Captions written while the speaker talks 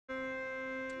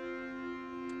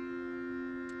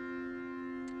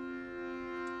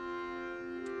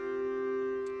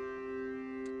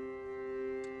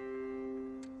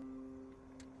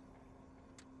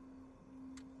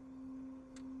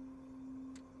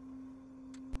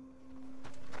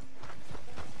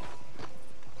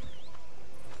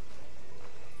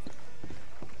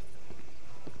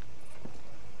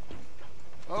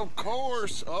Of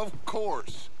course, of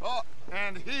course. Oh,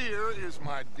 and here is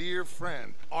my dear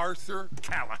friend, Arthur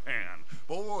Callahan.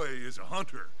 Boy is a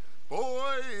hunter.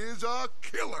 Boy is a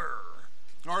killer.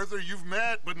 Arthur, you've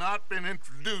met but not been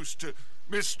introduced to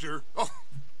Mr. Oh,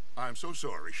 I'm so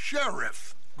sorry,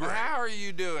 Sheriff Gray. How are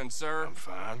you doing, sir? I'm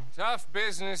fine. Tough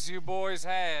business you boys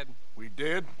had. We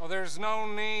did? Well, there's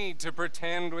no need to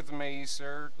pretend with me,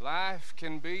 sir. Life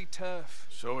can be tough.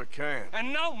 So it can.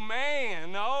 And no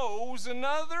man owes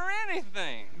another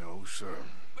anything. No, sir.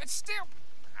 But still,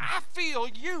 I feel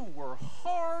you were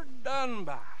hard done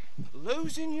by.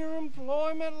 Losing your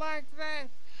employment like that.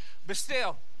 But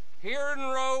still, here in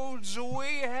Rhodes,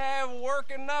 we have work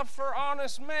enough for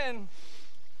honest men.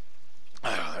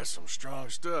 That's some strong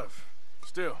stuff.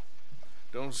 Still,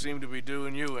 don't seem to be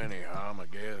doing you any harm, I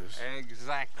guess.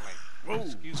 Exactly. Whoa.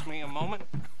 Excuse me a moment.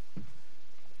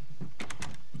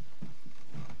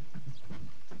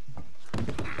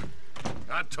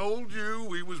 I told you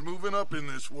we was moving up in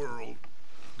this world.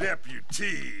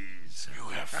 Deputies. You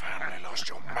have finally lost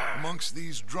your mind. Amongst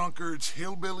these drunkards,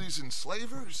 hillbillies, and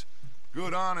slavers?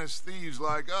 Good, honest thieves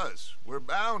like us. We're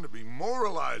bound to be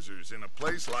moralizers in a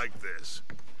place like this.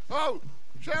 Oh,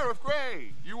 Sheriff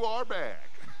Gray, you are back.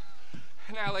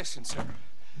 Now listen, sir.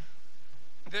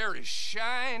 There is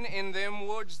shine in them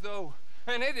woods, though,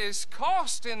 and it is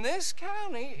costing this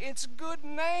county its good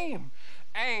name,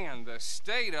 and the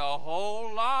state a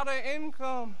whole lot of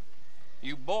income.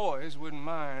 You boys wouldn't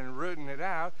mind rooting it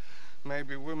out.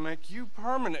 Maybe we'll make you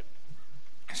permanent.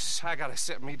 I gotta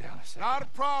set me down a second. Not a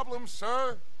problem,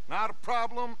 sir. Not a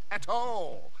problem at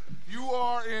all. You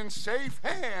are in safe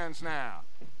hands now.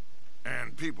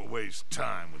 And people waste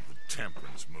time with the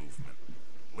temperance movement.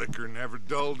 Liquor never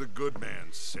dulled a good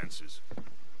man's senses.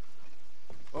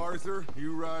 Arthur,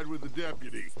 you ride with the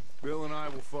deputy. Bill and I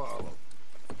will follow.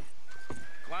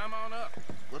 Climb on up.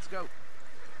 Let's go.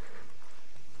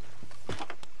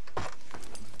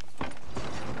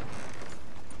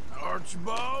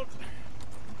 Archibald?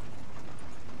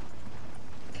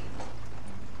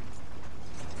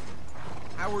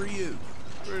 How are you?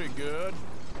 Pretty good.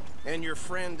 And your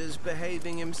friend is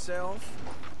behaving himself?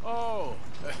 Oh,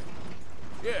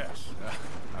 yes.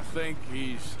 I think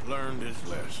he's learned his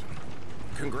lesson.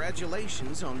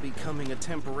 Congratulations on becoming a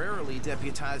temporarily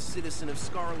deputized citizen of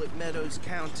Scarlet Meadows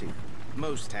County.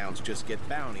 Most towns just get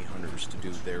bounty hunters to do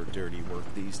their dirty work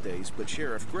these days, but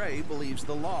Sheriff Gray believes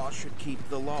the law should keep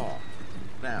the law.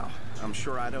 Now, I'm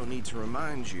sure I don't need to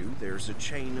remind you there's a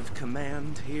chain of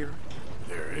command here.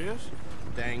 There is?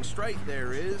 Dang straight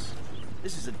there is.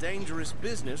 This is a dangerous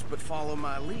business, but follow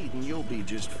my lead and you'll be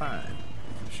just fine.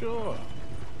 Sure.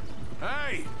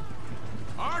 Hey!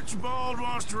 Archibald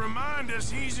wants to remind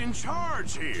us he's in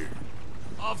charge here.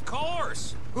 Of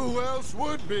course. Who else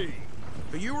would be?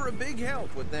 But you were a big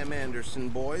help with them Anderson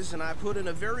boys, and I put in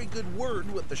a very good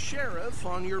word with the sheriff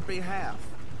on your behalf.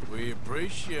 We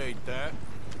appreciate that.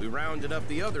 We rounded up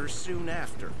the others soon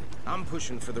after. I'm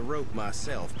pushing for the rope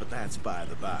myself, but that's by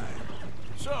the by.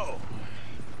 So,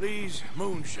 these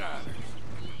moonshiners.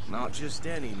 Not just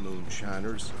any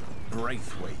moonshiners,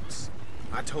 Braithwaites.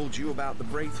 I told you about the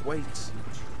Braithwaites.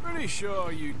 Pretty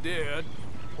sure you did.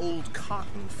 Old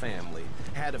Cotton family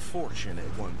had a fortune at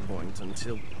one point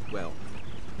until, well,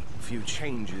 a few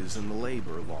changes in the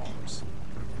labor laws.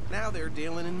 Now they're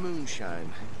dealing in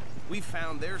moonshine. We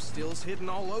found their stills hidden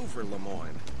all over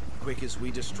Lemoyne. Quick as we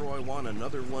destroy one,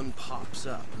 another one pops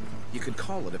up. You could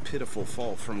call it a pitiful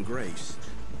fall from grace,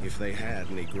 if they had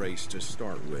any grace to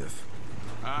start with.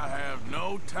 I have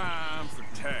no time for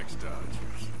tax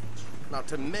dodgers. Not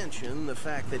to mention the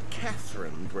fact that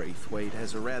Catherine Braithwaite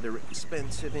has a rather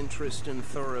expensive interest in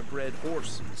thoroughbred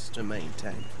horses to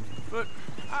maintain. But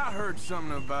I heard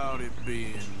something about it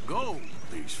being gold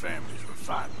these families were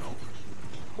fighting over.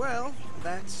 Well,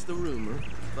 that's the rumor.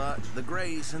 But the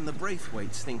Grays and the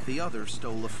Braithwaites think the other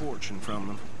stole a fortune from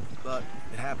them. But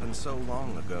it happened so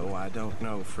long ago, I don't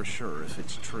know for sure if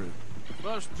it's true.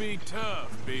 Must be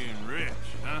tough being rich,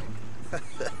 huh?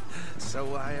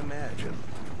 So I imagine.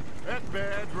 That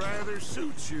badge rather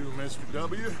suits you, Mr.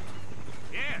 W.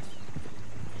 Yes.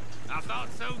 I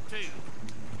thought so, too.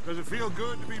 Does it feel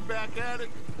good to be back at it,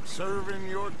 serving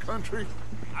your country?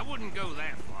 I wouldn't go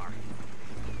that far.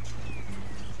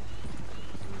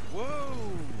 Whoa!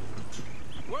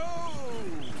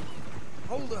 Whoa!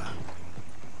 Hold up.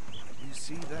 You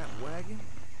see that wagon?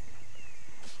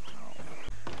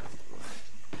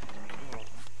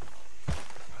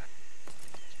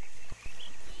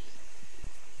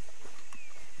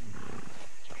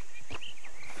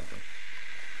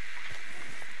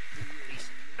 These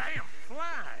damn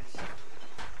flies.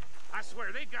 I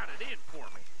swear they got it in for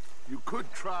me. You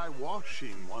could try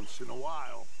washing once in a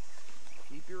while.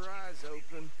 Keep your eyes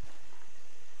open.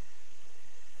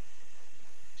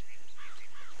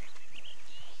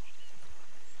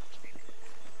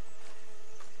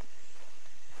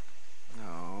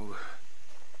 No,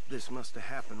 this must have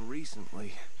happened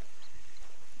recently.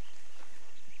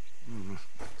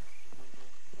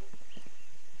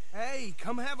 Hey,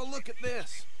 come have a look at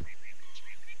this.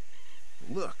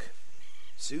 Look,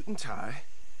 suit and tie,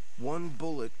 one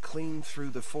bullet clean through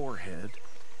the forehead.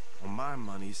 Well, my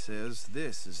money says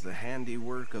this is the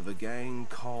handiwork of a gang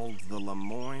called the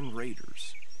Lemoyne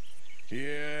Raiders.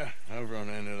 Yeah, I've run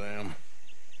into them.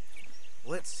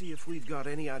 Let's see if we've got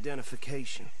any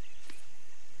identification.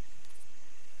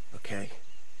 Okay,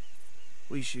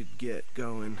 we should get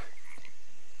going.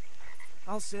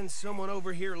 I'll send someone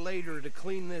over here later to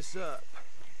clean this up.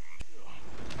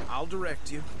 I'll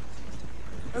direct you.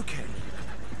 Okay,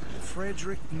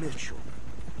 Frederick Mitchell,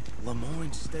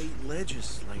 Lemoyne State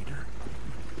Legislator.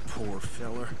 Poor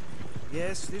feller.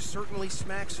 Yes, this certainly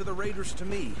smacks of the Raiders to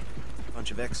me.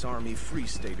 Bunch of ex-Army Free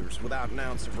Staters without an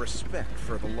ounce of respect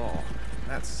for the law.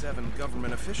 That's 7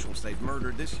 government officials they've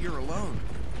murdered this year alone.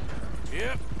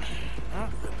 Yep,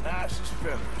 not the nicest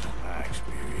fellas in my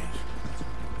experience.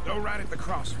 Go right at the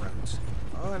crossroads.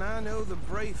 Oh, and I know the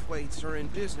Braithwaites are in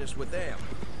business with them.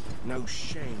 No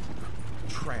shame.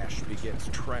 Trash begets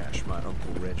trash, my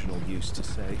Uncle Reginald used to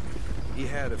say. He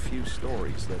had a few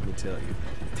stories, let me tell you.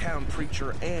 Town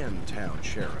preacher and town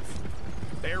sheriff.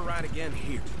 They're right again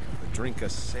here. Drink a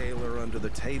sailor under the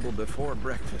table before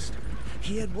breakfast.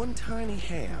 He had one tiny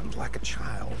hand, like a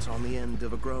child's, on the end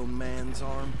of a grown man's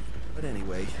arm. But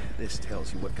anyway, this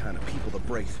tells you what kind of people the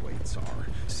Braithwaites are,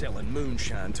 selling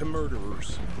moonshine to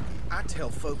murderers. I tell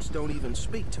folks don't even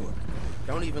speak to them.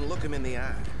 Don't even look them in the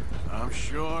eye. I'm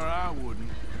sure I wouldn't.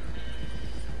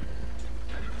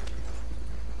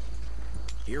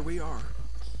 Here we are.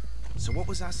 So what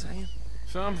was I saying?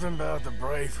 Something about the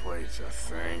Braithwaites, I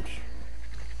think.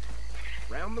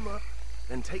 Round them up,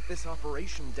 then take this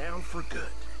operation down for good.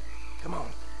 Come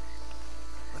on.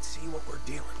 Let's see what we're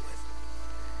dealing with.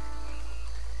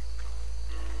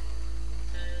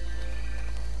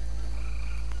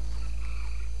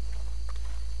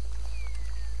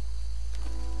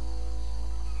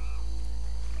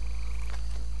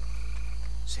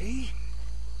 See?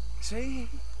 See?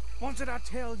 What did I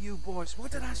tell you, boys?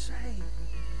 What did I say?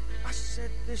 I said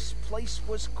this place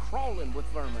was crawling with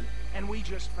vermin, and we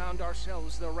just found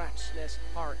ourselves the rat's nest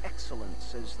par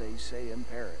excellence, as they say in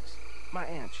Paris. My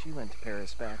aunt, she went to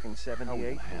Paris back in '78. How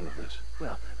will I handle this?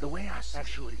 Well, the way I see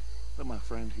Actually, let my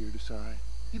friend here decide.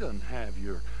 He doesn't have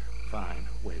your fine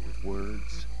way with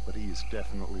words, but he is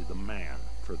definitely the man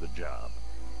for the job.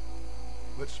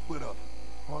 Let's split up.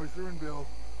 Arthur and Bill,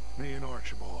 me and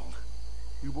Archibald.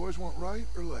 You boys want right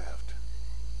or left?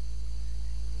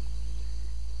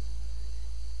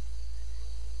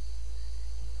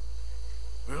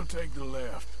 We'll take the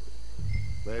left.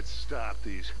 Let's stop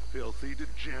these filthy,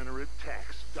 degenerate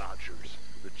tax dodgers.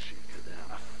 The cheek of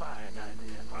them. A fine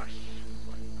idea. Hush.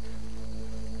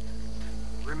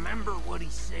 Remember what he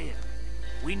said.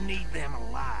 We need them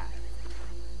alive.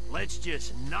 Let's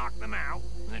just knock them out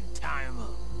and then tie them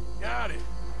up. Got it,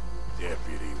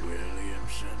 Deputy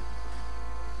Williamson.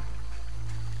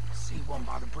 See one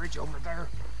by the bridge over there?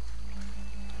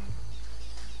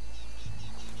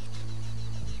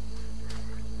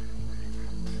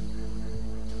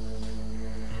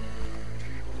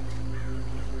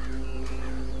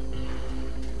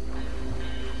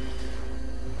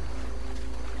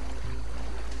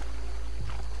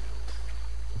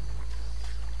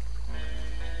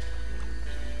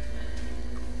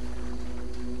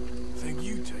 Think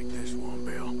you take this one,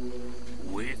 Bill.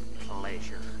 With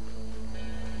pleasure.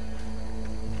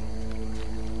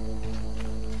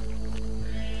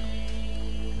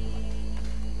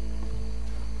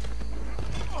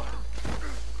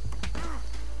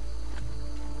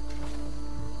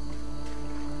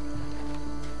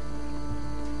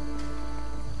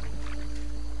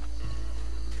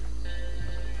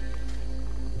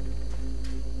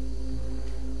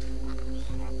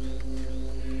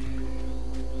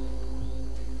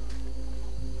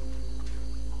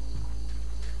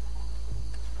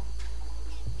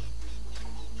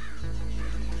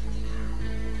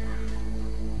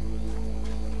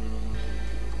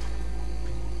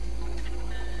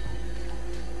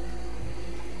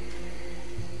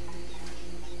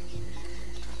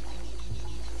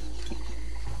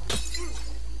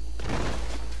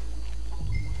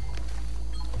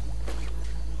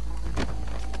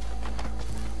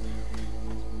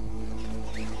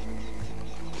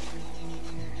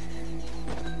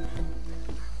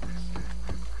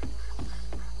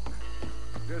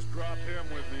 swap him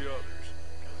with the others.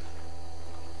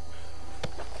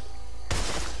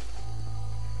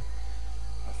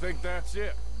 I think that's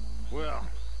it. Well,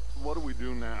 what do we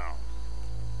do now?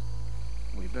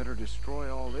 We better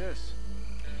destroy all this.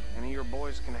 Any of your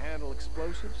boys can handle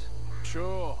explosives?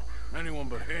 Sure. Anyone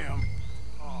but him.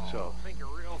 So, Think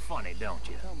you're real funny, don't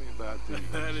you? tell me about the...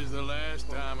 That is the last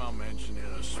time I'll mention it,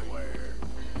 I swear.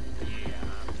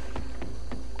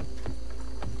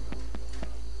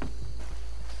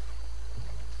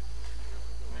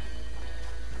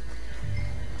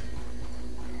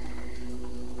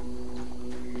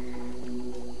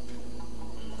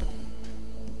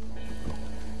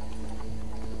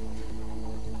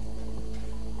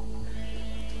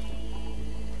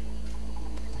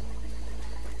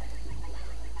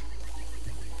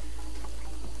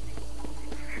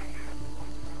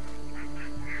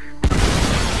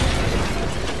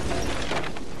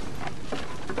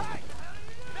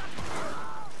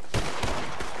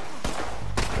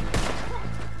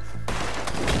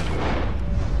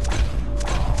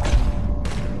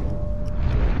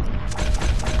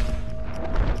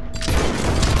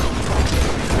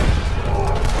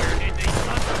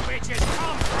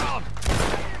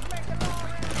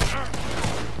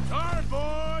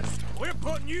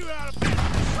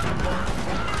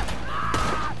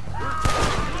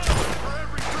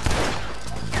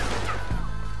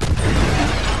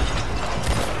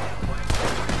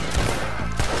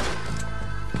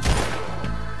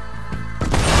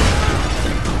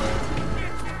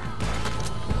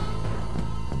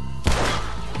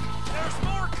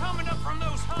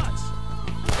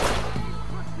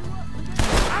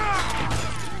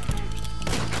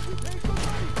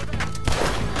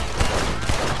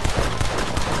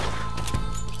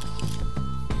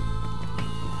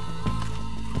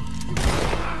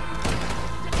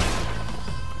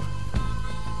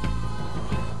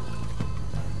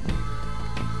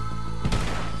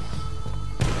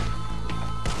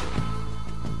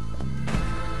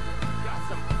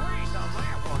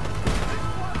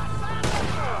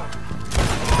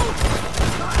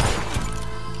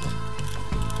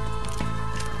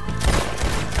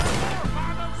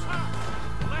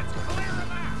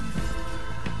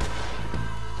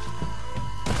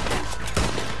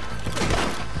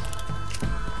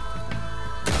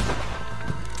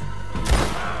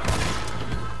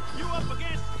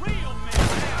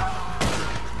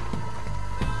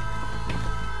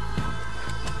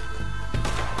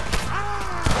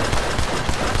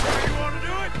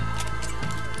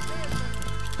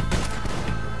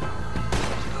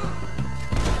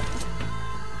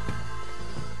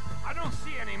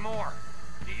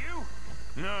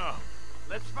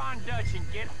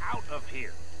 And get out of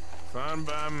here. Fine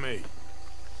by me.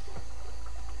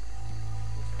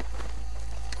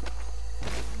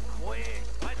 Quick,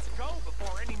 let's go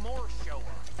before any more show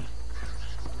up.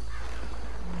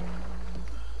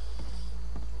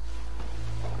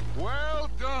 Well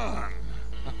done.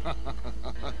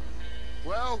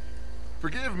 Well,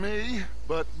 forgive me,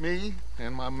 but me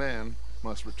and my men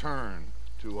must return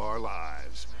to our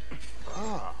lives.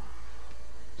 Ah.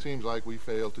 Seems like we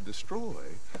failed to destroy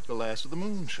the last of the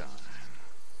moonshine.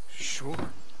 Sure.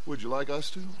 Would you like us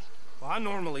to? Well, I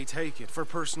normally take it. For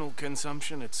personal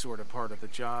consumption, it's sort of part of the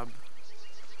job.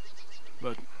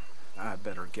 But I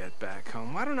better get back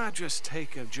home. Why don't I just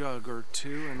take a jug or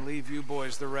two and leave you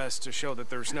boys the rest to show that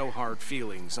there's no hard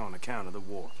feelings on account of the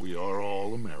war? We are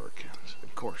all Americans.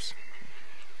 Of course.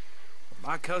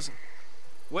 My cousin,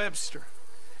 Webster,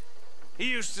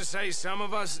 he used to say some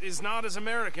of us is not as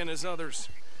American as others,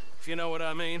 if you know what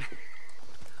I mean.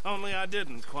 Only I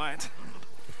didn't quite.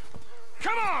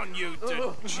 Come on, you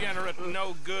degenerate,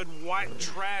 no-good, white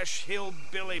trash,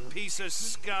 hillbilly piece of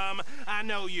scum. I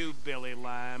know you, Billy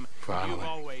Lime. Finally. You've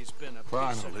always been a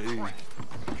piece of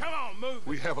crap. Come on, move.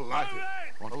 We have a life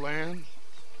on a land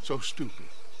so stupid,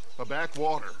 a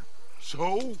backwater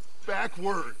so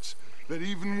backwards that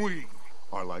even we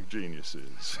are like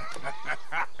geniuses.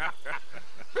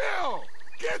 Bill,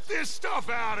 get this stuff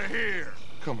out of here.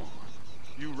 Come on,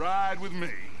 you ride with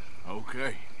me.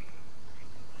 Okay.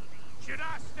 Should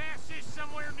I stash this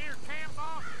somewhere near camp,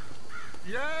 boss?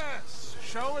 Yes,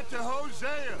 show it to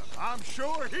Hosea. I'm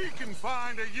sure he can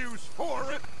find a use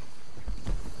for it.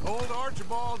 Old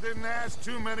Archibald didn't ask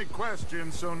too many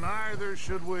questions, so neither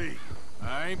should we.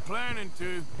 I ain't planning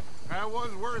to. That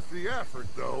was worth the effort,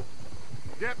 though.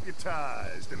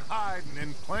 Deputized and hiding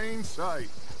in plain sight.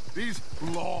 These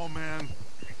lawmen,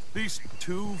 these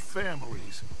two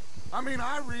families. I mean,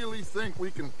 I really think we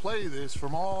can play this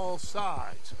from all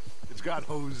sides. It's got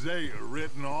Hosea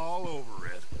written all over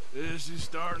it. This is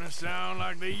starting to sound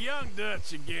like the Young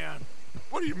Dutch again.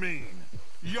 What do you mean?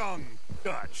 young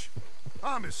Dutch.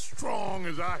 I'm as strong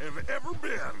as I have ever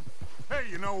been. Hey,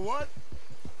 you know what?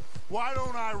 Why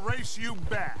don't I race you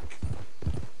back?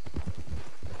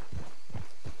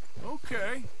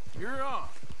 Okay, you're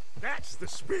off. That's the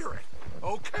spirit.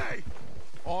 Okay.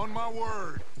 On my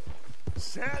word.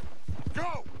 Set,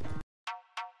 go!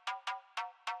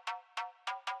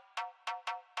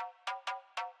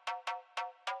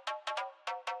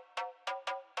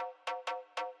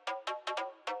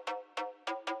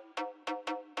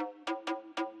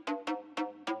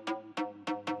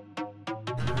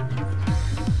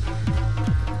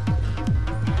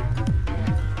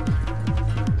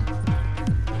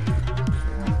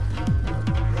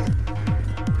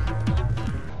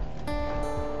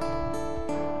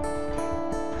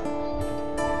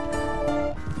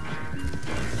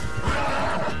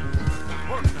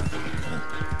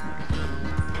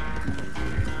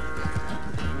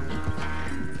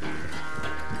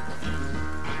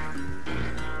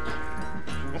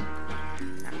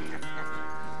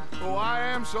 Oh, I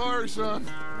am sorry, son.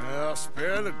 Well,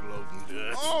 spare the gloating,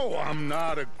 Dutch. Oh, I'm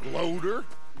not a gloater.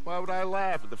 Why would I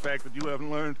laugh at the fact that you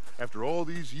haven't learned, after all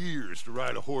these years, to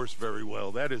ride a horse very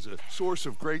well? That is a source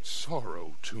of great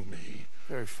sorrow to me.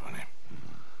 Very funny.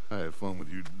 I had fun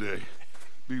with you today.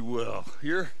 Be well.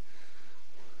 Here?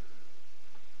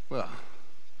 Well,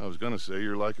 I was gonna say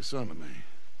you're like a son to me.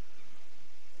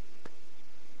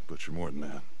 But you're more than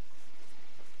that.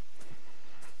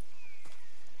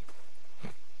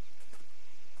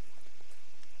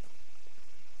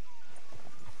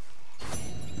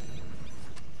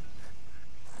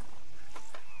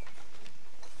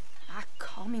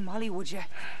 Call me Molly, would you?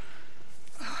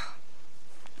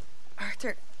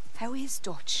 Arthur, how is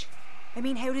Dutch? I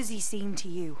mean, how does he seem to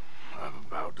you? I'm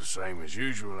about the same as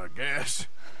usual, I guess.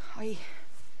 I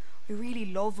really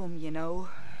love him, you know.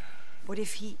 But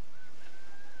if he...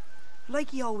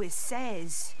 Like he always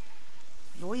says,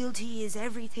 loyalty is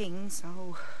everything,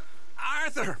 so...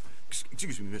 Arthur!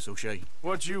 Excuse me, Miss O'Shea.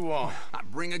 What you want? I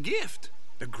bring a gift.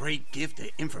 The great gift of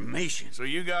information. So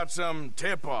you got some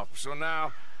tip-off, so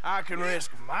now I can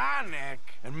risk my neck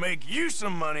and make you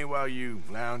some money while you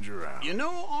lounge around. You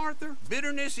know, Arthur,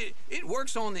 bitterness, it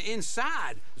works on the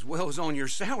inside as well as on your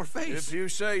sour face. If you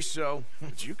say so.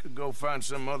 But you could go find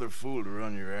some other fool to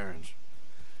run your errands.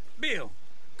 Bill,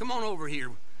 come on over here.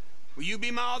 Will you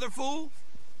be my other fool?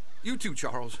 You too,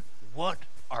 Charles. What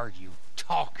are you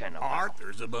talking about?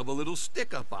 Arthur's above a little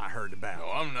stick-up I heard about.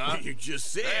 No, I'm not. You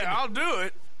just said... Hey, I'll do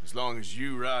it, as long as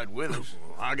you ride with us.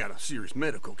 I got a serious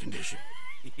medical condition.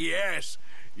 Yes,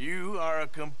 you are a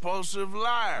compulsive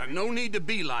liar. No need to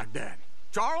be like that.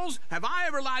 Charles, have I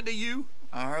ever lied to you?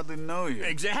 I hardly know you.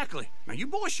 Exactly. Now, you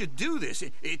boys should do this.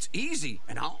 It's easy,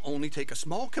 and I'll only take a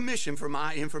small commission for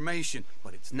my information.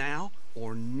 But it's now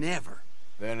or never.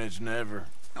 Then it's never.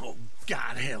 Oh,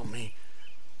 God help me.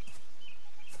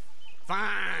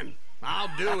 Fine.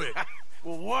 I'll do it.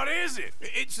 Well, what is it?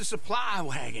 It's a supply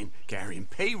wagon carrying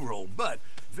payroll, but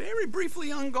very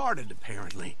briefly unguarded,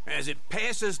 apparently, as it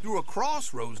passes through a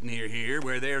crossroads near here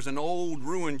where there's an old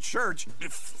ruined church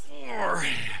before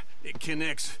it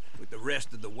connects with the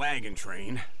rest of the wagon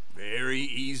train. Very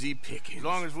easy pickings. As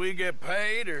long as we get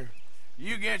paid or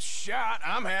you get shot,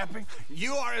 I'm happy.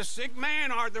 You are a sick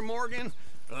man, Arthur Morgan.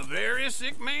 A very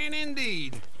sick man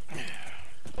indeed.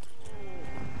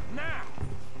 Now,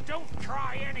 don't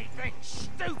try anything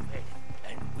stupid,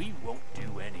 and we won't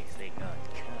do anything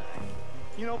unkind.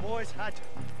 You know, boys,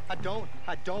 I don't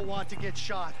want to get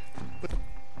shot, but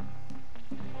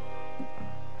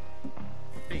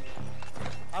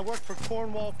I work for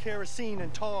Cornwall Kerosene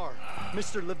and Tar,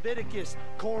 Mr. Leviticus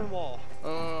Cornwall.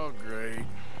 Oh, great.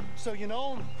 So you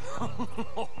know him?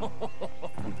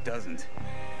 Who doesn't?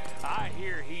 I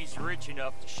hear he's rich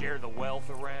enough to share the wealth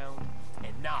around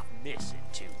and not miss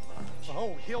it too much.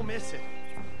 Oh, he'll miss it.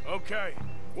 Okay,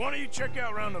 why don't you check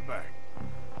out round the back?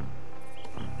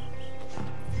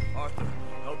 Arthur,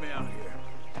 help me out here.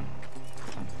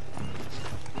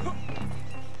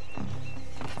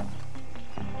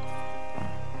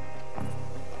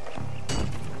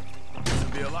 This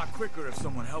would be a lot quicker if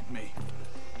someone helped me.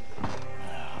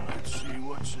 Let's see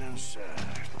what's inside.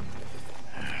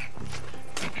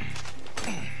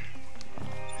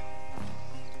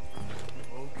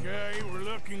 Okay, we're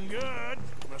looking good.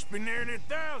 Must be nearly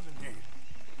 1,000 here.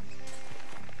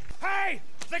 Hey!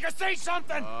 Think I see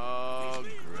something! Oh,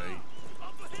 great.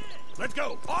 Let's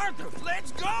go. Arthur,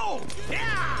 let's go!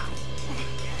 Yeah!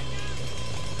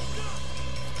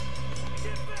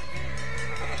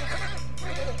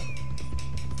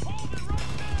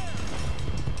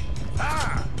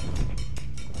 Ah!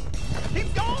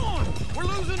 Keep going! We're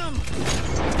losing them!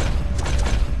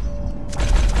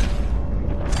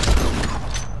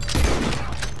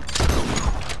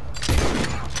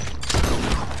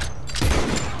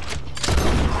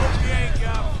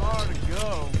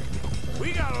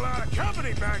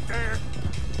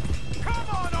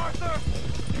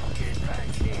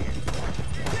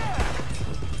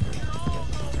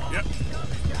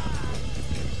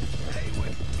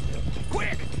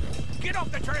 Get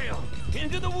off the trail!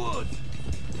 Into the woods!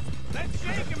 Let's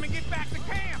shake him and get back to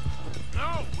camp!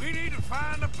 No, we need to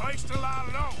find a place to lie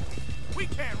low. We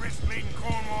can't risk leading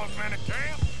Cornwall's men to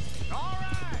camp. All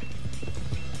right!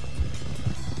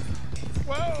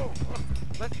 Whoa!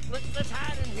 Let's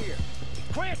hide in here.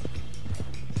 Quick!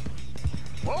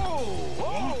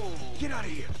 Whoa! Get out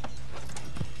of here.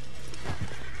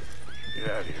 Get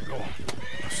out of here. Go on.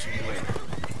 I'll see you later.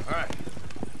 All right.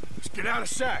 Let's get out of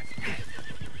sight.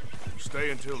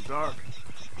 Stay until dark,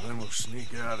 and then we'll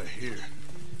sneak out of here.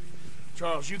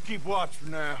 Charles, you keep watch for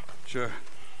now. Sure.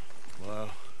 Well,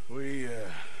 we,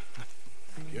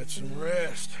 get some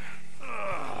rest.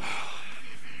 All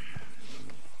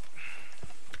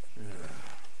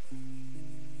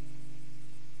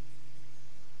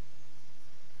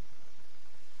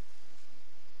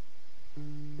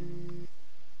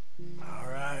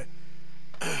right.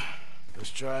 Let's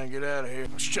try and get out of here.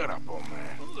 Shut up, old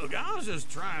man. Look, I was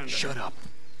just trying to... Shut up.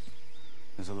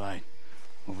 There's a light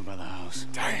over by the house.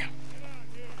 Damn.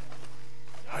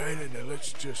 All right, now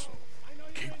let's just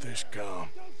keep this calm.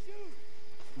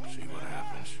 See what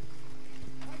happens.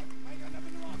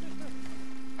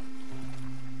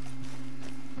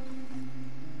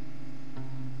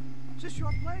 Is this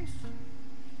your place?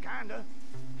 Kinda.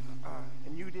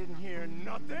 And you didn't hear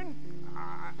nothing?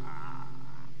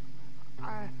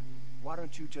 Why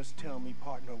don't you just tell me,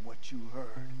 partner, what you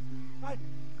heard? Right?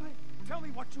 Go ahead. Tell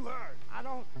me what you heard. I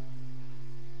don't...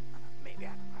 Maybe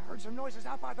I heard some noises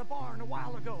out by the barn a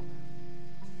while ago.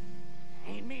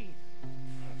 Ain't me.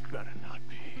 It's better not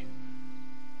be.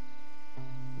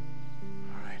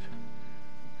 All right.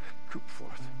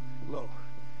 Coopforth. Low.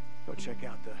 Go check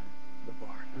out the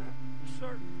barn.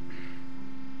 Sir.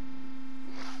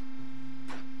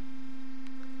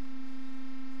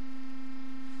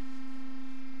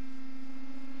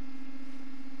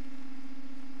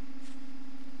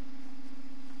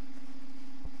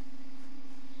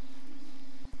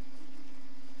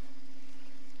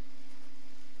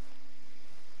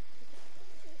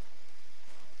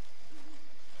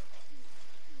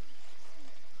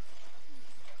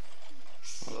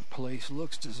 Well, the place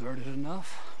looks deserted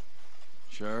enough.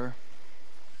 Sure.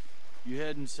 You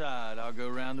head inside, I'll go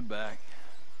around the back.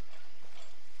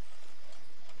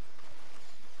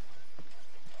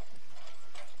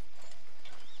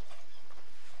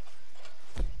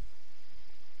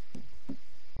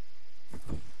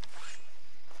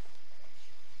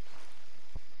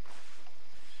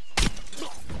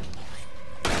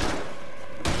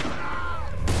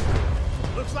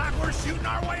 Looks like we're shooting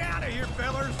our way out of here,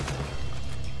 fellers.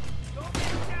 Don't be a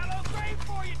shallow grave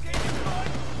for you, David Boy.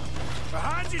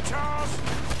 Behind you, Charles.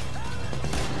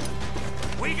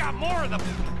 We got more of them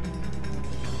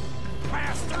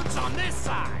bastards on this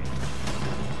side.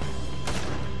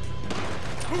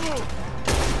 Ooh.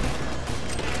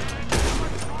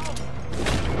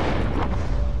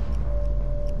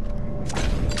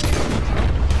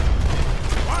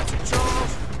 Watch it,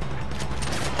 Charles.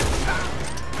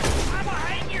 I'ma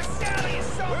hang your Sally, you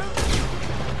son.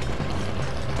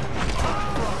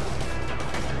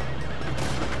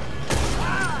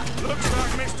 Looks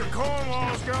like Mr.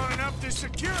 Cornwall's gone enough to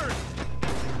secure it.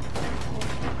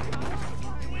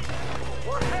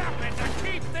 What happened to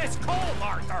keep this coal,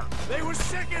 Arthur? They were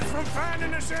seconds from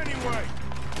finding us anyway.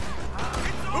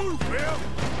 Move, Bill.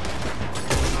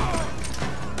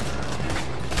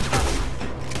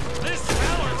 This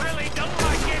fella really don't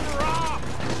like getting robbed.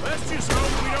 Let's just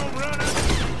hope we don't run out.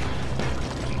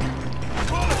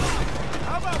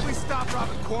 How about we stop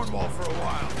robbing Cornwall for a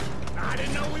while? I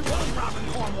didn't know we was robbing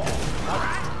Cornwall. All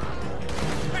right?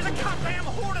 There's a goddamn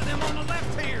horde of them on the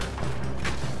left here.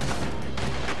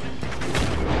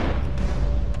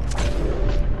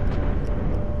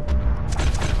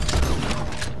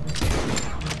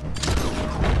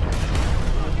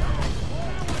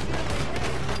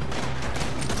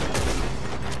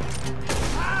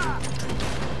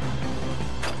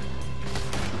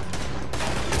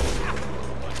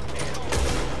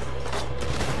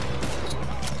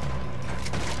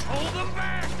 Hold them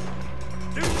back!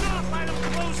 Do not let them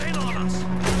close in on us!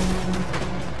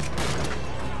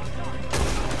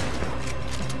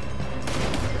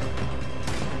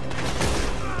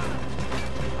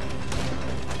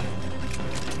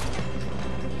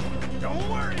 Don't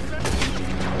worry, son.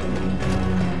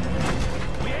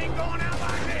 We ain't going out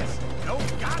like this. No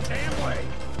goddamn way.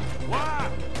 Why?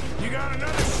 You got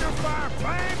another surefire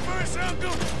plan for us,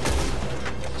 Uncle?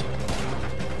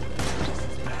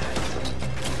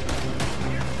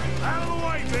 Out of the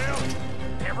way, Bill.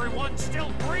 Everyone still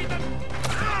breathing?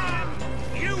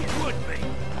 You would be.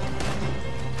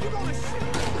 You're gonna shoot me?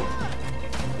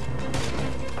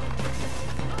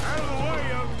 Out of the way.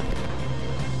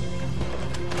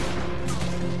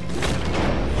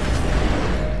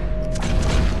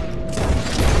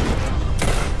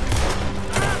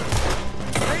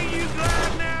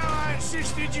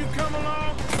 finished? Did you come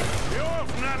along? The oil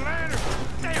from that lantern.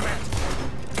 Damn it!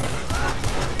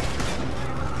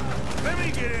 Let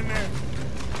me get in there.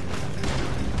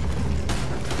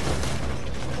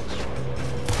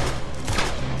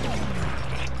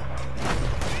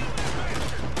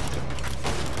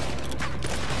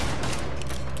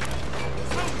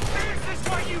 So this is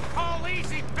what you call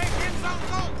easy pickings,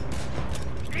 Uncle?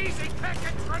 Easy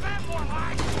pickings for them, more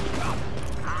like.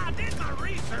 I did my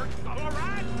research, all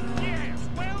right? Yes,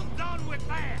 well done with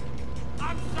that.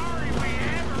 I'm sorry we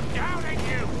ever doubted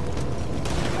you.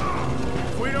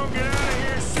 If we don't get out of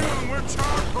here soon, we're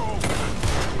charcoal.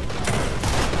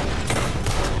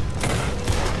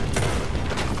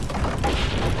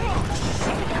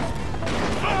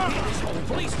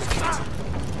 Police is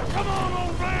come on,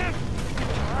 old man!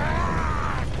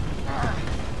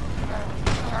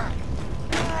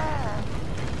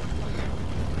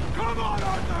 Come on,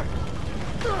 Arthur!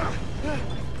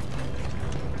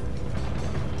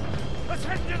 Let's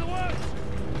head into the woods!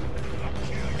 I'll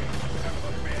kill you, son of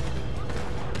a bitch!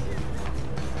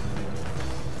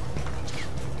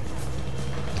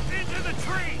 Into the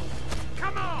tree!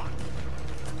 Come on!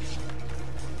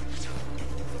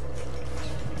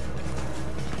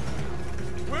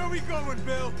 Where are we going,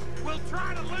 Bill? We'll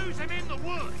try to lose him in the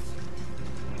woods!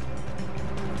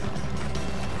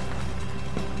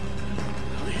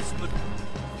 Yes, but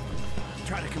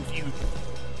try to confuse.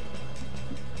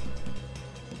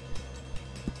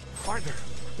 Arthur,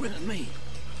 with me.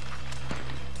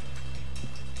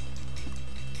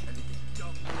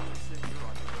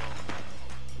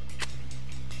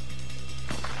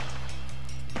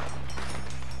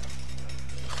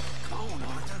 Come on,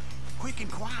 Arthur. Quick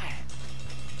and quiet.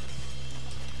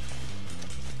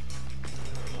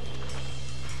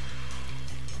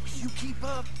 You keep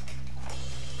up.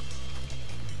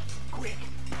 Quick,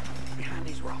 behind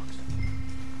these rocks.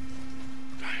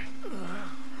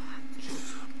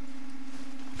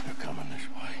 They're coming this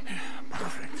way.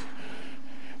 Perfect.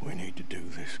 We need to do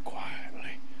this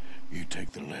quietly. You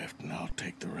take the left and I'll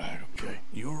take the right, okay?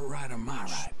 Your right or my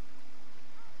right?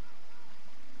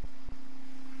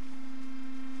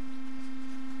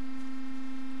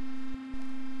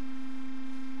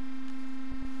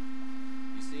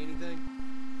 You see anything?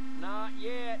 Not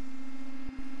yet.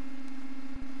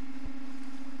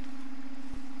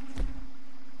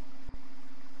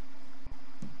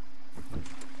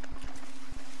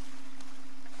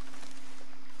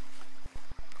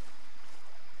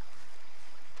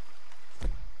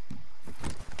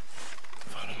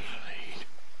 Follow my lead.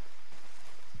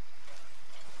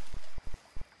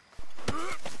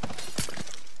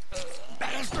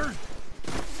 Bastard!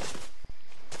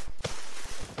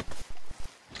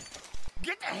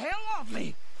 Get the hell off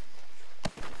me!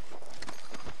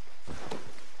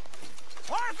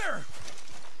 Arthur!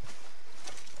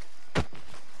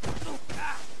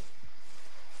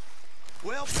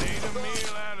 Well, Made a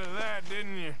meal out of that,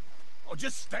 didn't you? oh,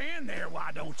 just stand there,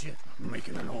 why don't you?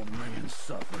 Making an old man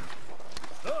suffer.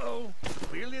 Uh-oh.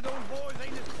 Clearly those boys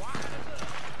ain't as quiet as us.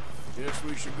 Guess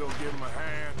we should go give him a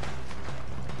hand.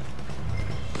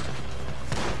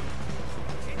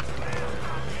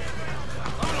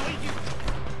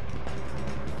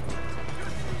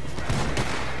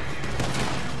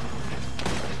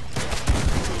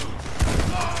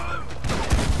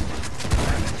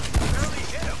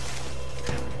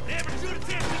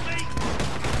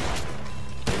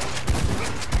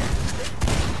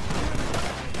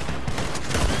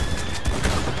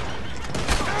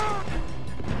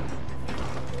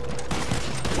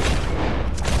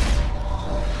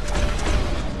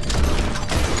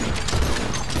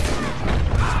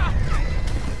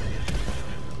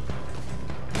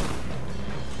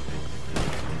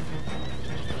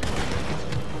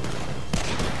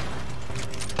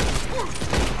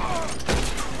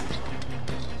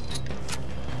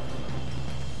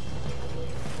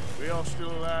 We all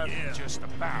still alive? Yeah. Just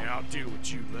about. Yeah, I'll deal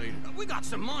with you later. We got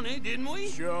some money, didn't we?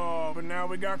 Sure, but now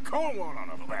we got corn on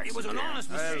our backs. It was an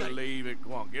honest I'll mistake. leave it.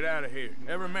 Go on, get out of here.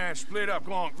 Every man split up.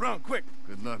 Go on, run, quick.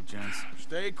 Good luck, gents.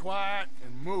 Stay quiet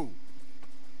and move.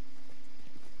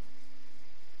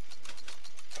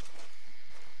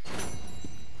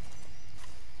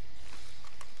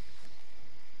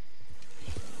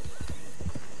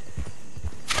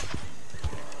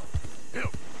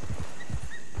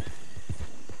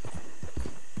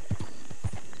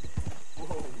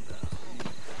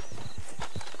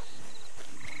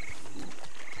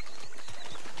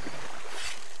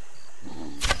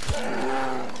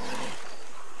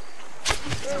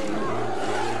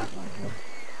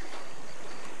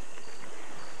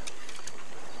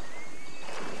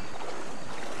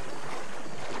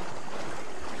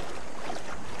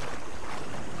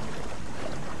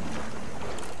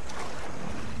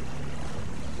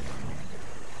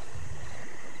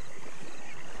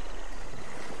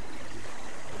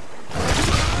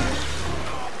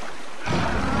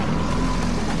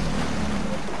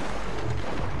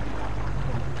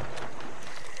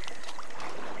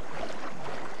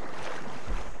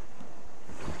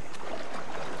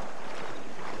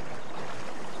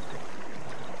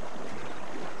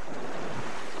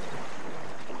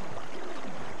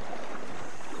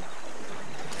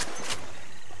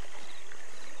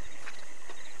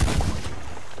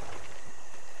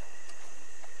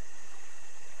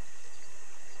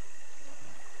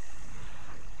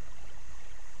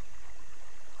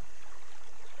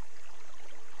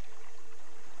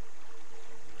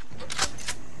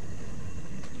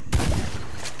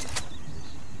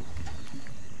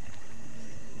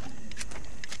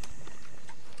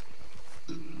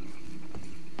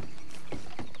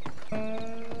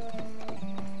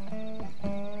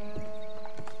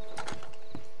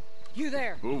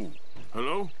 there. Ooh,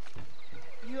 hello?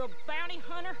 You a bounty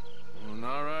hunter? Well,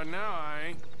 not right now, I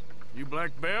ain't. You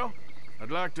Black Belle?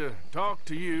 I'd like to talk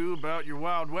to you about your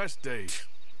Wild West days.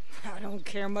 I don't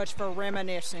care much for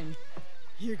reminiscing.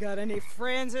 You got any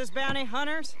friends as bounty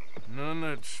hunters? None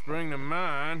that spring to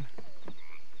mind.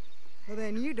 Well,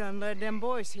 then you done led them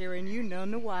boys here and you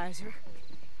none the wiser.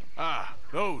 Ah,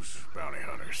 those bounty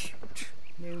hunters.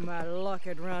 Knew my luck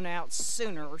had run out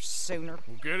sooner or sooner.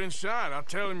 Well, get inside. I'll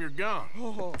tell them you're gone.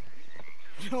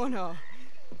 Oh, no.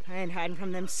 I ain't hiding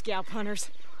from them scalp hunters.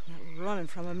 Not running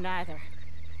from them neither.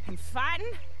 And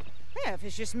fighting? Yeah, if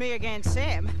it's just me against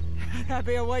them, that'd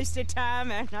be a waste of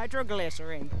time and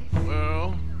nitroglycerin.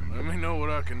 Well, let me know what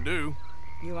I can do.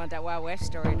 You want that Wild West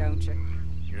story, don't you?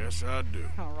 Yes, I do.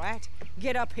 All right.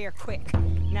 Get up here quick.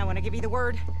 Now, when I give you the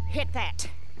word, hit that.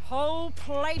 Whole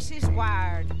place is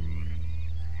wired.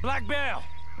 Black Belle,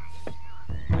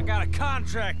 I got a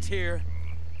contract here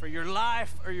for your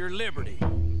life or your liberty.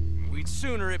 We'd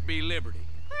sooner it be liberty.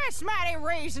 That's mighty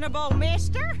reasonable,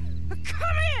 mister.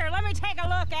 Come here, let me take a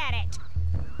look at it.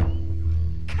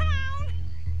 Come on.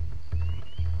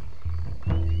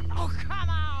 Oh, come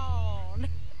on.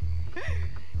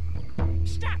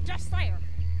 Stop just there.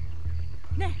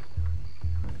 Now.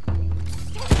 There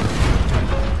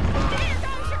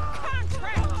goes your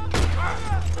contract.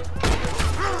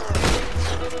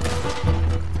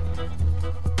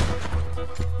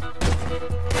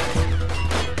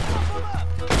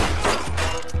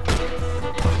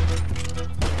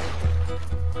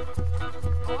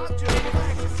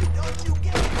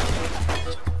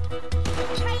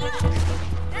 Hey, look!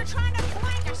 They're trying to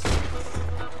flank us!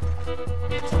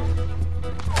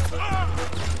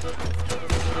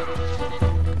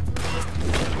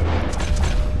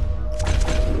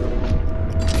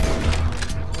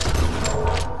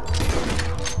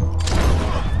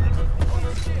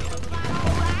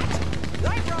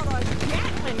 They brought a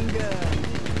Gatling gun.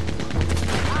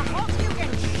 I hope you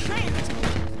can shoot.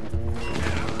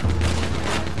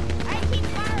 They keep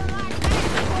firing like that.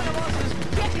 One of us is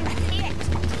getting hit.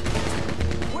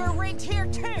 We're rigged here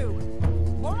too.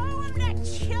 Blow them to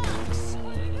chunks.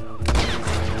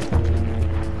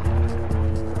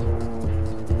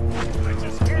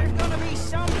 There's gonna be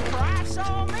some price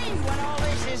on me when all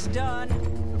this is done.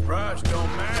 The price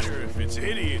don't matter if it's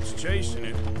idiots chasing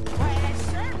it. Well, at a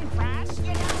certain price,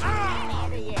 you don't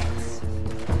have any idiots.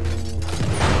 It's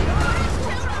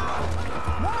too long.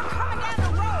 More coming down the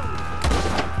road.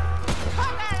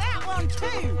 Cut out that one,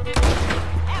 too.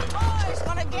 That boy's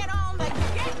gonna get on the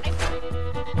Gatling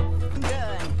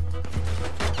gun.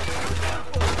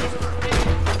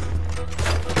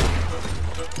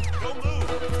 Don't move!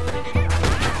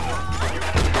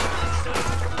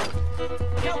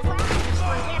 No prize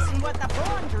for guessing what the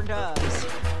blunder does.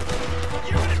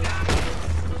 You're gonna die!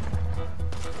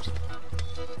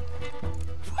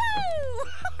 Woo!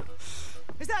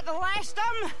 Is that the last of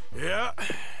them? Yeah.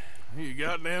 You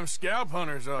got them scalp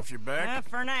hunters off your back.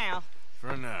 For now.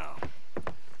 For now.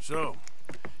 So,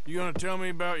 you gonna tell me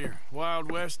about your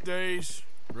Wild West days?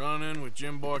 Running with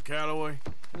Jim Boy Calloway?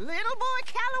 Little boy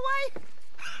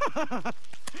Calloway?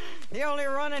 The only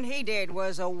running he did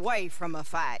was away from a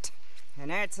fight. And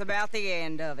that's about the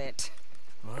end of it.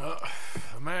 Well,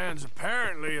 the man's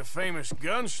apparently a famous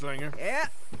gunslinger. Yeah,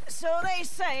 so they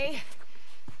say.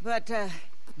 But,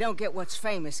 don't get what's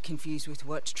famous confused with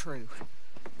what's true.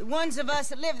 The ones of us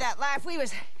that lived that life, we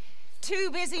was too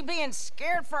busy being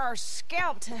scared for our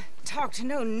scalp to talk to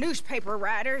no newspaper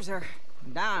writers or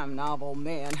dime novel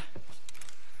men.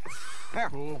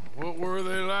 Well, what were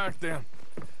they like then?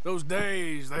 Those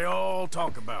days they all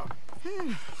talk about.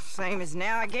 Same as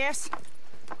now, I guess.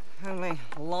 Only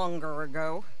longer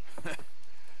ago.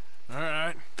 All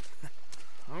right.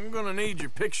 I'm gonna need your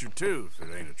picture, too, if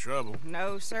it ain't a trouble.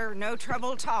 No, sir, no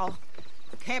trouble at all.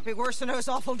 Can't be worse than those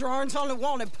awful drawings on the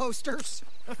wanted posters.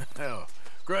 Hell,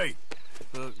 great.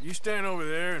 Look, you stand over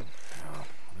there and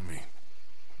let me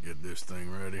get this thing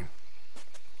ready.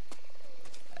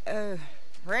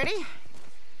 Ready?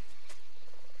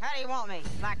 How do you want me?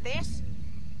 Like this?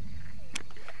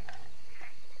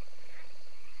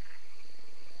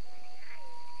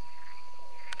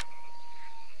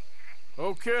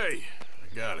 Okay,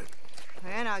 I got it.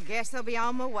 Then I guess I'll be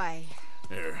on my way.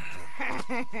 There.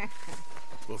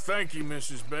 Well, thank you,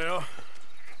 Mrs. Bell.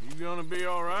 You gonna be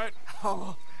all right?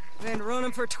 Oh, been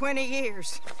running for 20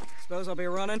 years. Suppose I'll be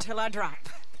running till I drop.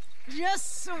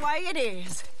 Just the way it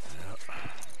is. Yep.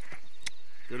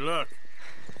 Good luck.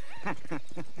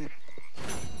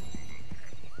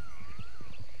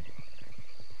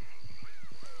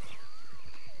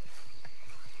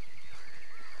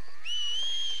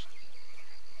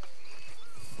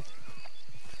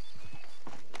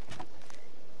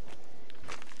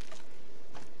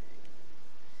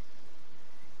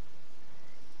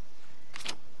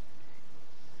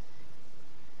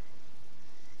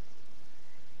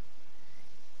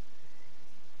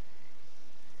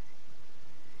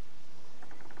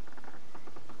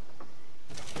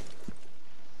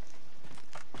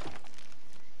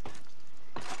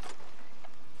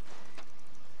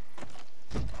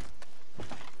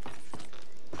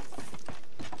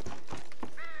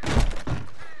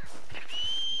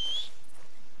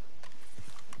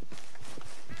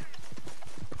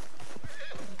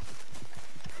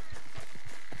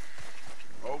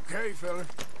 Okay, fella.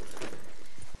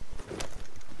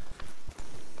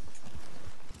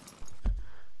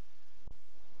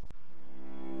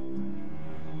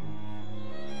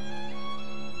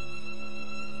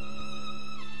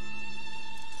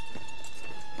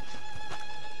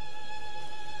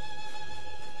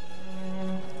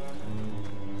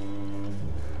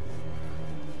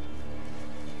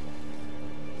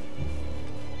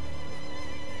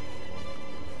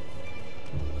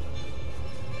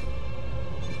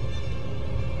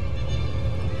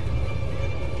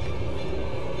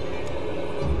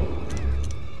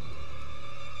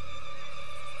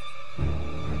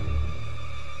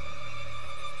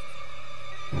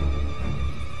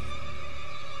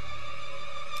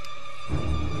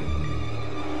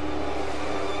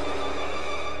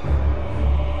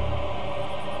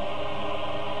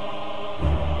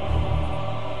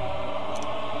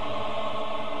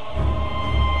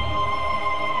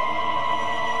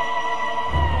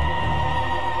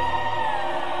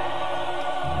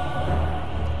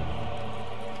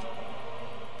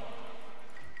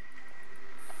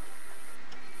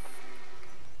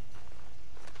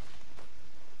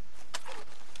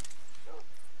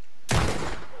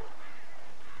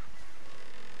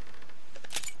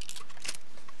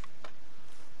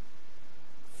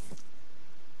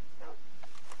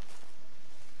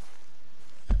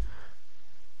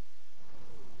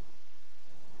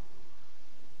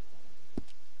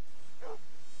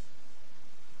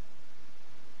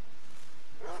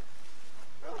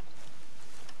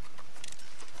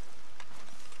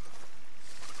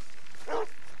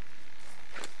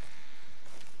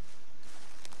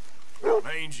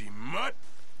 Mangy mutt.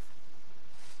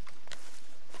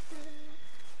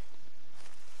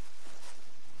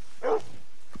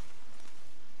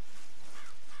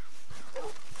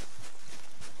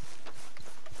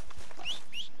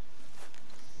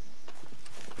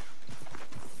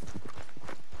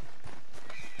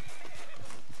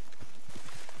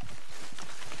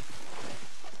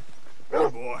 Hey,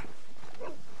 boy.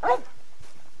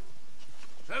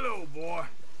 Hello, boy.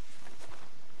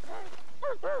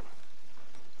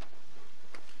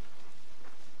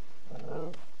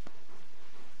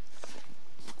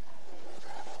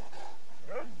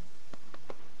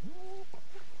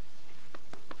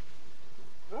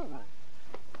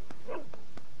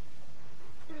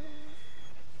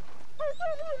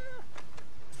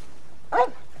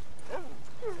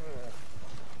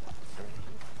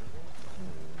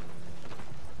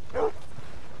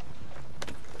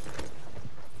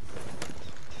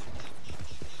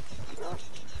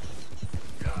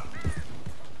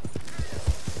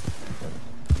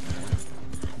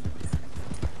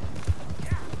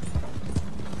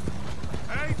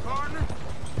 Hey, partner.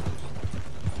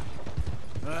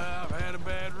 I've had a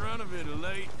bad run of it of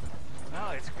late.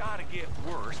 Well, it's gotta get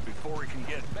worse before it can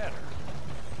get better.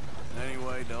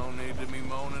 Anyway, don't need to be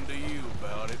moaning to you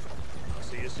about it. I'll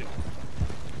see you soon.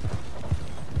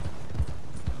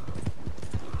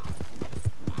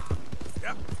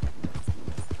 Yep.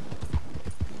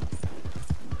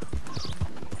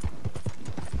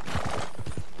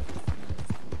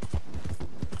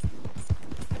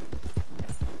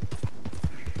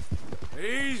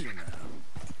 Easy now.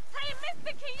 Hey,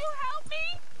 mister, can you help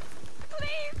me?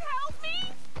 Please help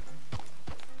me.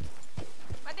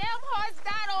 My damn horse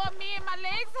died on me and my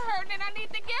legs are hurting and I need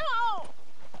to get home.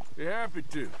 Be happy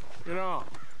to. Get on.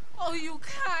 Oh, you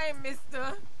kind,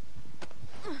 mister.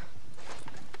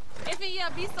 If you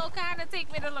be so kind to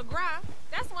take me to LeGras,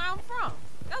 that's where I'm from.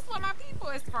 That's where my people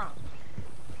is from.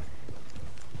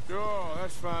 Sure,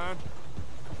 that's fine.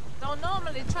 Don't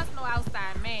normally trust no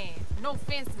outside man. No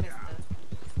offense, mister.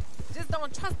 Just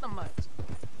don't trust him much.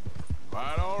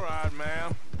 Quite all right,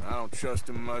 ma'am. I don't trust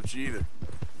him much either.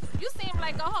 You seem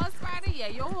like a horse rider, yeah,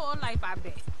 your whole life, I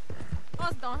bet.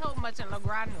 Horse don't help much in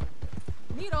LeGras,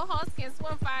 no. Neither horse can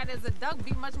swim fine as a duck,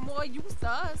 be much more used to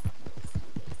us.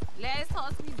 Last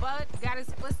horse we bucked, got his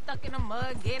foot stuck in the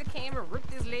mud, gator came and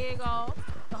ripped his leg off.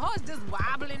 The horse just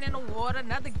wobbling in the water,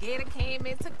 another gator came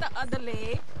in, took the other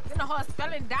leg. Then the horse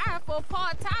fell and died for a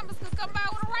part-timers could come by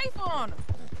with a rifle on him.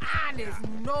 Honest,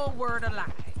 no word of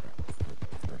lie.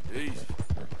 Easy.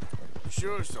 You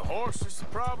sure it's the horse that's the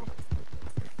problem?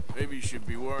 Maybe you should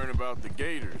be worrying about the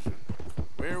gators.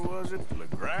 Where was it?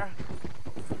 LeGras?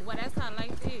 Well, that's how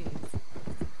life is.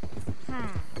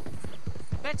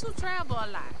 Bet you travel a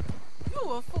lot.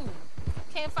 You a fool.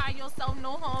 Can't find yourself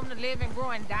no home to live and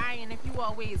grow and die in if you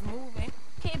always moving.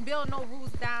 Can't build no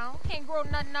roots down. Can't grow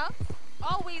nothing up.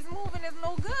 Always moving is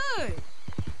no good.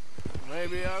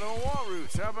 Maybe I don't want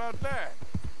roots. How about that?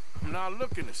 I'm not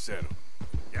looking to settle.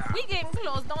 Yeah. We getting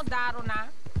close. Don't dawdle now.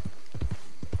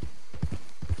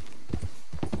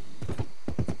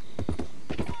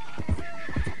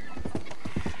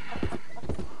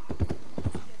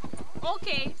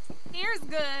 Okay, here's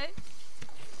good.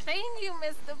 Thank you,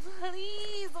 mister.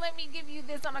 Please let me give you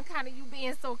this on account of you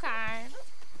being so kind.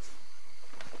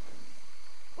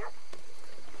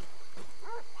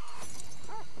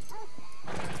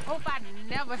 Hope I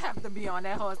never have to be on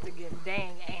that horse again,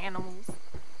 dang animals.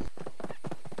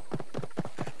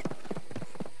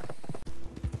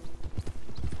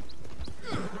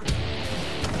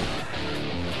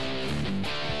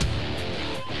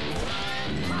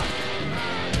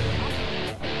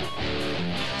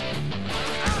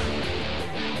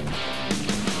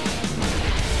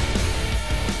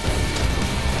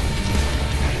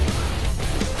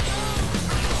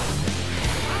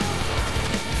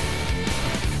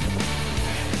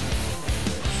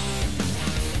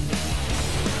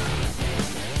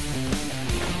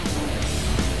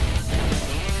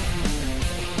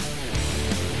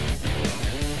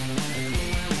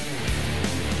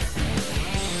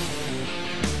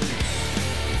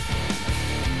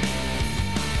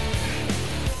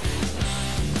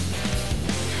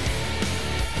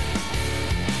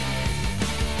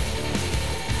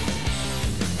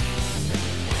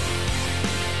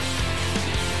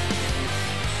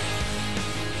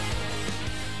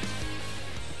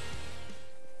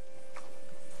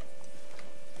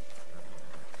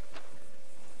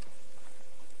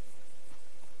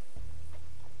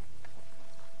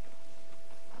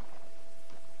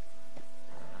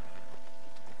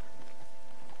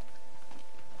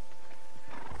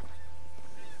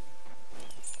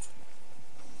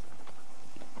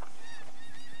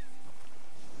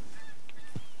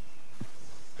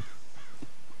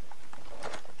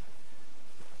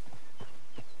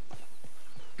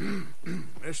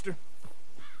 Mister?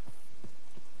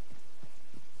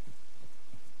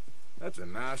 That's a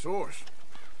nice horse.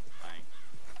 Thanks.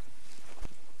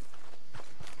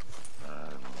 I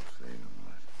don't say no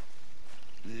much.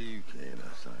 You can't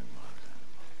assign much.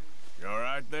 You all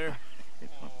right there?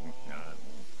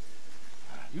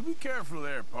 You be careful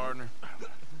there, partner.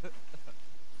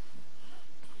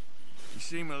 You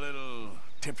seem a little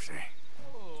tipsy.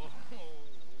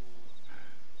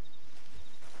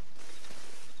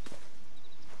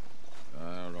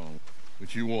 I don't.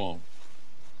 What you want?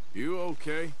 You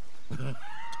okay?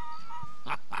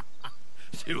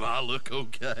 Do I look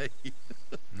okay?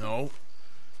 No.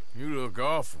 You look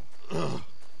awful.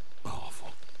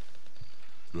 Awful.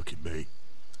 Look at me.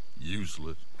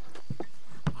 Useless.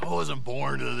 I wasn't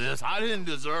born to this. I didn't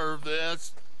deserve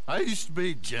this. I used to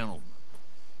be a gentleman.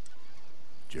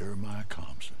 Jeremiah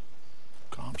Compson.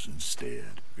 Compson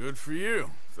Stead. Good for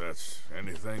you, if that's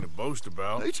anything to boast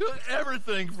about. They took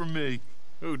everything from me.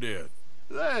 Who did?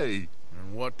 They.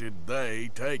 And what did they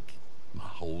take? My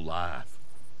whole life.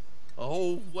 A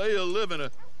whole way of living, a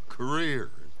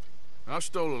career. I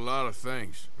stole a lot of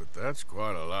things, but that's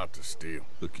quite a lot to steal.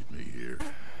 Look at me here.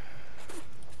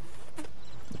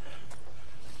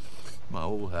 My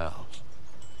old house.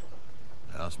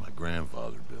 The house my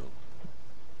grandfather built.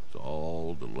 It's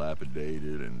all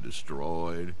dilapidated and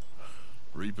destroyed.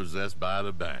 Repossessed by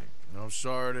the bank. I'm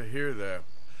sorry to hear that.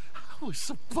 I was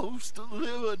supposed to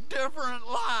live a different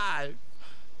life.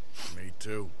 Me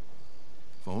too.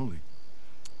 If only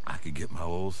I could get my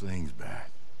old things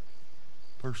back.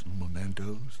 Personal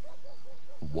mementos,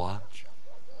 a watch,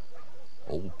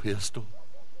 old pistol,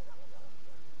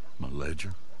 my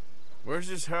ledger. Where's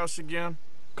this house again?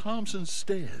 Compson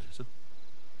Stead. It's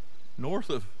north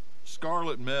of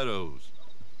Scarlet Meadows.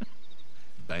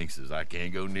 Bank says I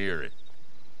can't go near it.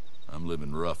 I'm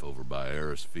living rough over by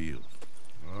Harris Field.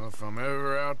 Well, if I'm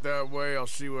ever out that way, I'll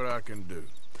see what I can do.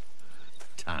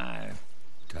 Time.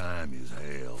 Time is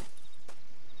hell.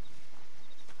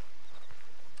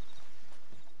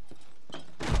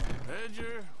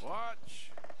 Ledger, watch,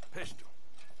 pistol.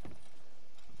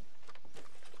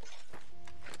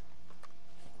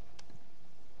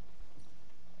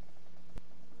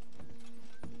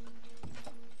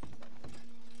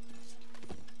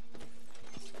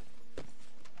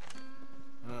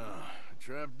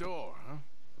 Trap door, huh?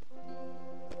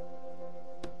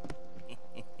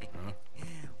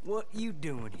 What you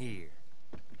doing here?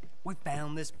 We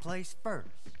found this place first.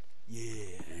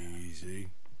 Yeah. Easy.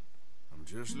 I'm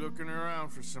just looking around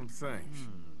for some things.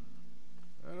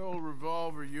 That old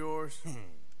revolver yours?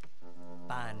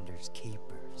 Finders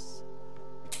keepers.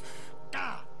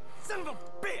 Ah! Son of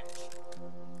a bitch!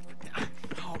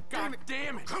 Oh, God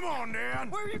damn it! Come on, Dan!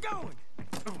 Where are you going?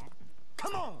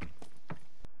 Come on!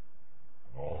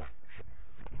 Oh.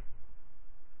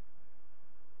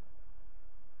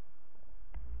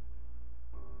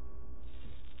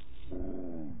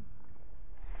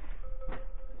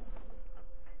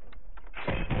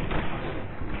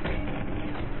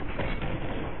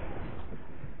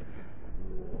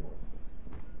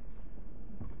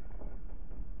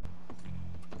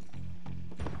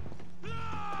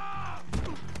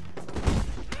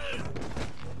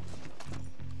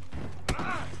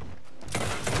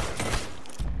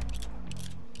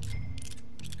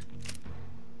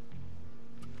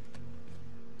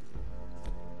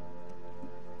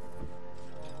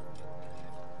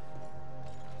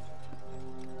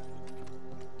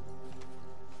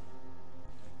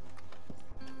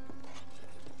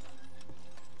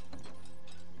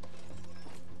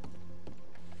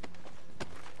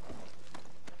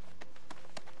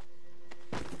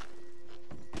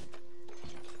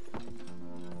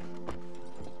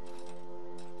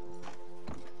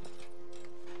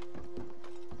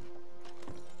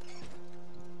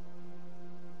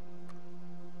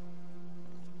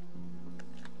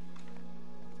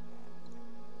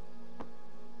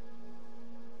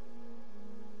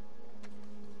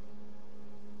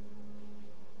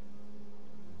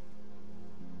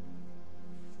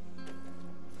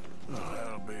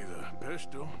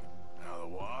 pistol, now the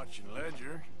watch and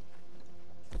ledger.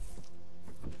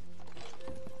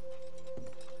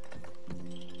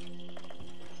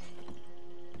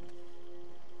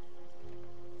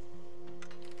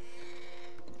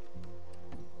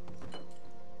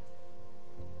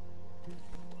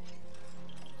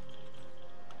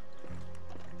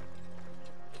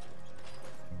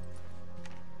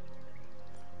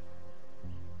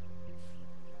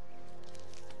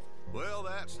 Well,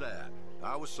 that's that.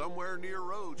 I was somewhere near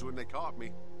Rhodes when they caught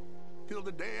me. Till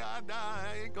the day I die,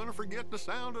 I ain't gonna forget the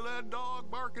sound of that dog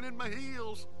barking in my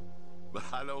heels. But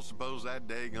I don't suppose that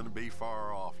day gonna be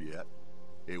far off yet.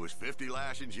 It was 50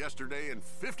 lashings yesterday and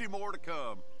 50 more to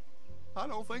come. I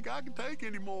don't think I can take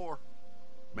any more.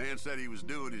 Man said he was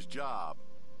doing his job.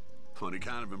 Funny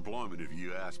kind of employment if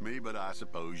you ask me, but I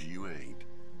suppose you ain't.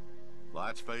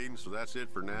 Light's fading, so that's it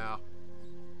for now.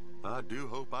 I do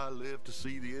hope I live to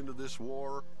see the end of this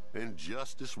war and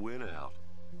justice win out.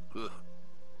 Ugh.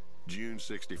 June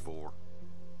 64.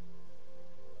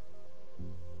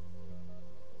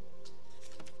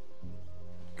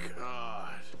 God.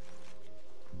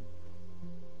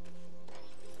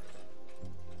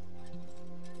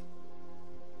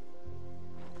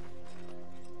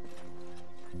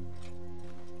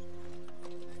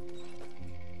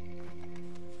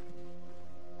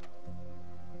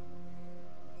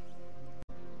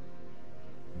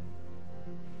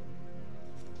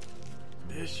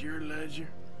 This your ledger?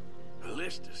 A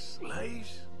list of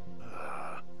slaves?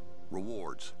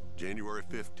 Rewards. January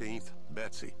 15th,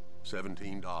 Betsy,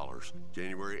 $17.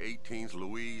 January 18th,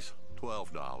 Louise,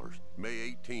 $12.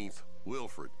 May 18th,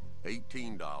 Wilfred,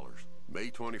 $18. May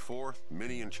 24th,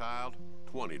 Minnie and Child,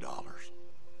 $20.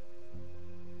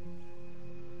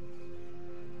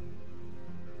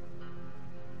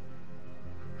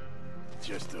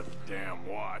 Just a damn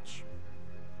watch.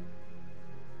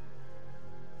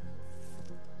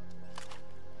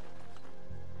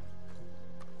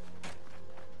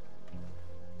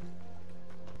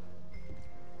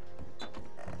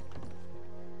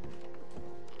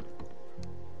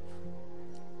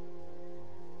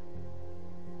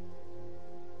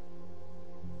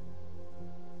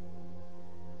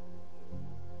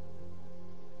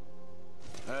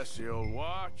 That's the old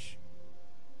watch.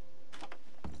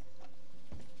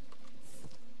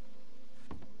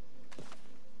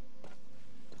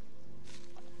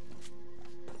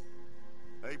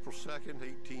 April 2nd,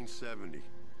 1870.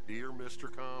 Dear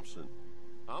Mr. Thompson,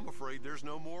 I'm afraid there's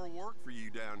no more work for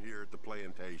you down here at the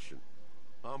plantation.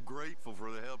 I'm grateful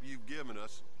for the help you've given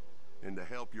us, and the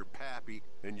help your pappy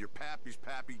and your pappy's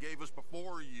pappy gave us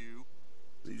before you.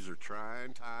 These are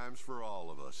trying times for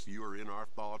all of us. You are in our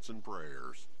thoughts and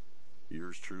prayers.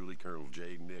 Yours truly, Colonel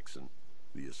J. Nixon,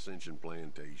 the Ascension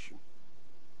Plantation.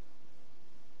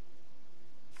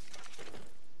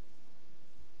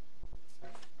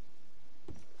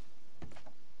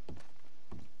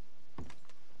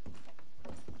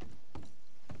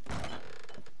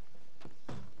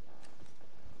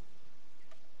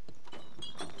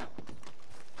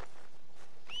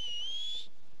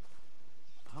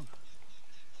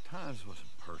 Times wasn't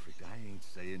perfect. I ain't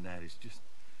saying that. It's just...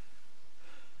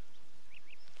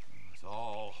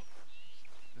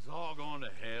 It's all going to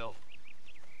hell.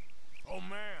 Oh,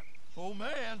 man. Oh,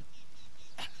 man.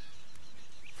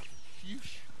 You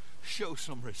show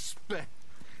some respect.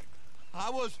 I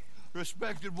was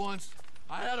respected once.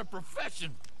 I had a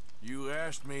profession. You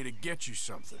asked me to get you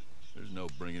something. There's no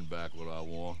bringing back what I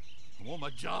want. I want my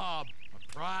job, my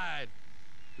pride,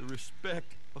 the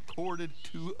respect accorded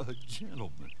to a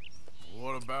gentleman.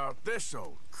 What about this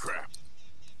old crap?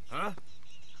 Huh?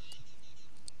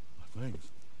 Things.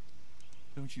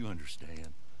 Don't you understand?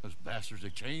 Those bastards, they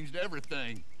changed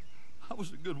everything. I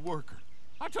was a good worker.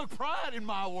 I took pride in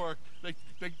my work. They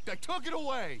took it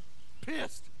away.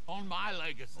 Pissed on my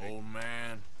legacy. Old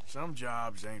man, some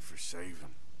jobs ain't for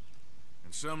saving.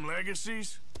 And some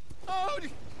legacies? Oh,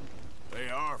 they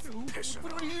are for pissing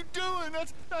What on. are you doing?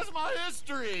 That's my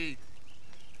history.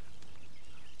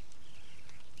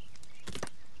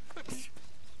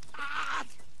 Ah!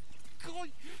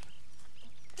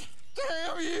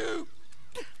 Damn you!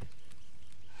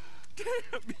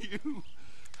 Damn you!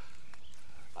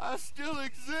 I still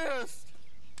exist!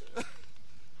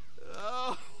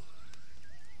 Oh.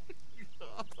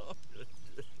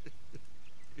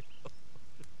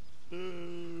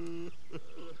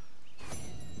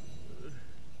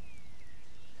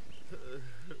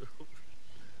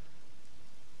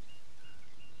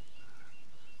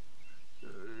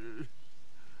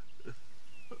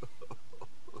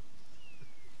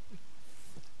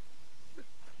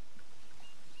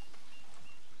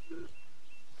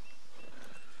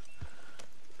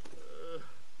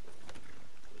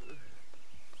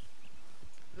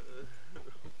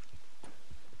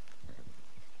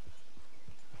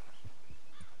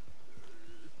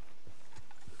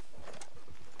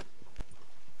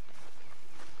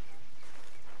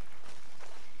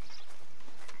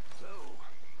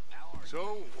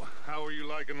 So, how are you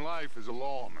liking life as a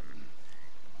lawman?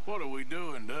 What are we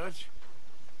doing, Dutch?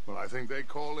 Well, I think they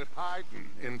call it hiding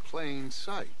in plain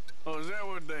sight. Oh, is that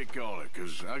what they call it?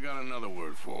 'Cause I got another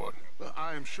word for it.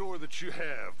 I am sure that you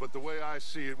have, but the way I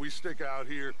see it, we stick out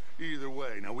here either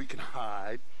way. Now, we can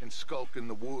hide and skulk in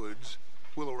the woods.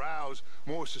 We'll arouse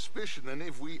more suspicion than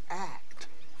if we act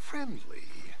friendly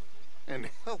and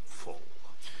helpful.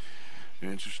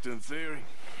 Interesting theory.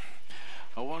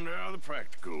 I wonder how the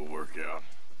practical will work out.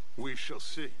 We shall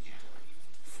see.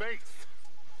 Faith,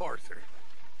 Arthur.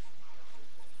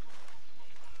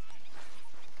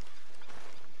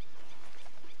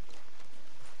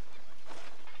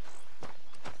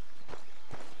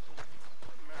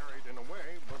 Married in a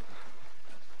way, but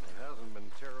it hasn't been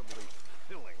terribly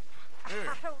filling.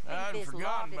 Here, I hadn't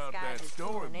forgotten about that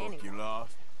storybook you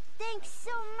lost. Thanks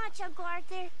so much, Uncle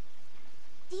Arthur.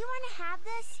 Do you want to have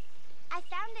this? I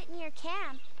found it near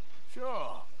camp.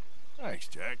 Sure. Thanks,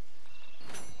 Jack.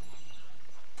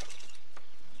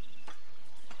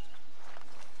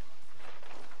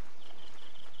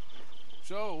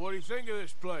 So, what do you think of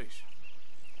this place?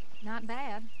 Not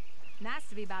bad. Nice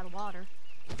to be by the water.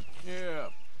 Yeah,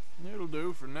 it'll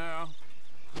do for now.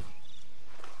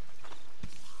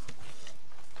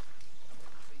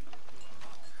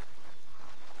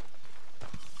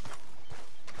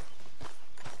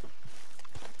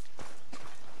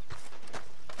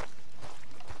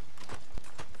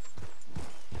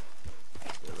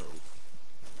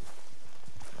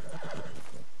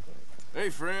 Hey,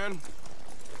 friend.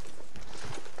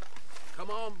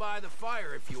 Come on by the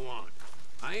fire if you want.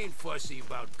 I ain't fussy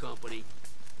about company.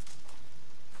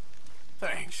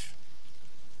 Thanks.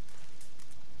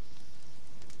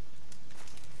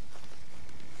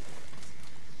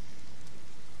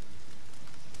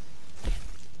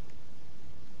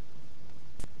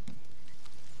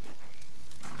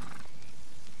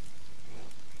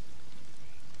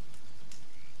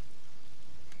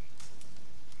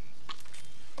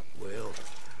 Well,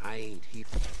 I ain't here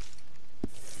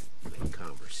to make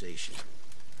conversation.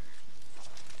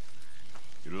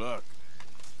 Good luck.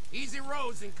 Easy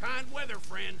roads and kind weather,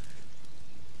 friend.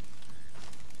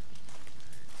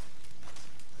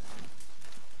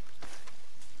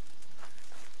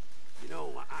 You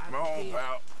know, Come on,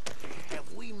 pal.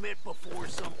 Have we met before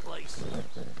someplace?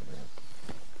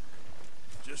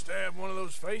 Just to have one of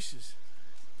those faces.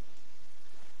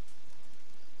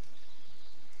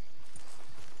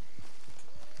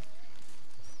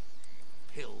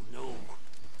 Hell no.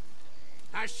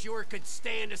 I sure could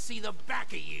stand to see the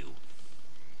back of you.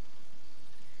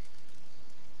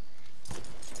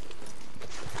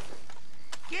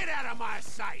 Get out of my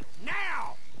sight,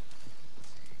 now!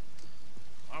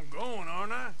 I'm going,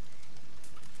 aren't I?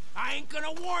 I ain't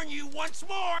gonna warn you once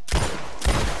more!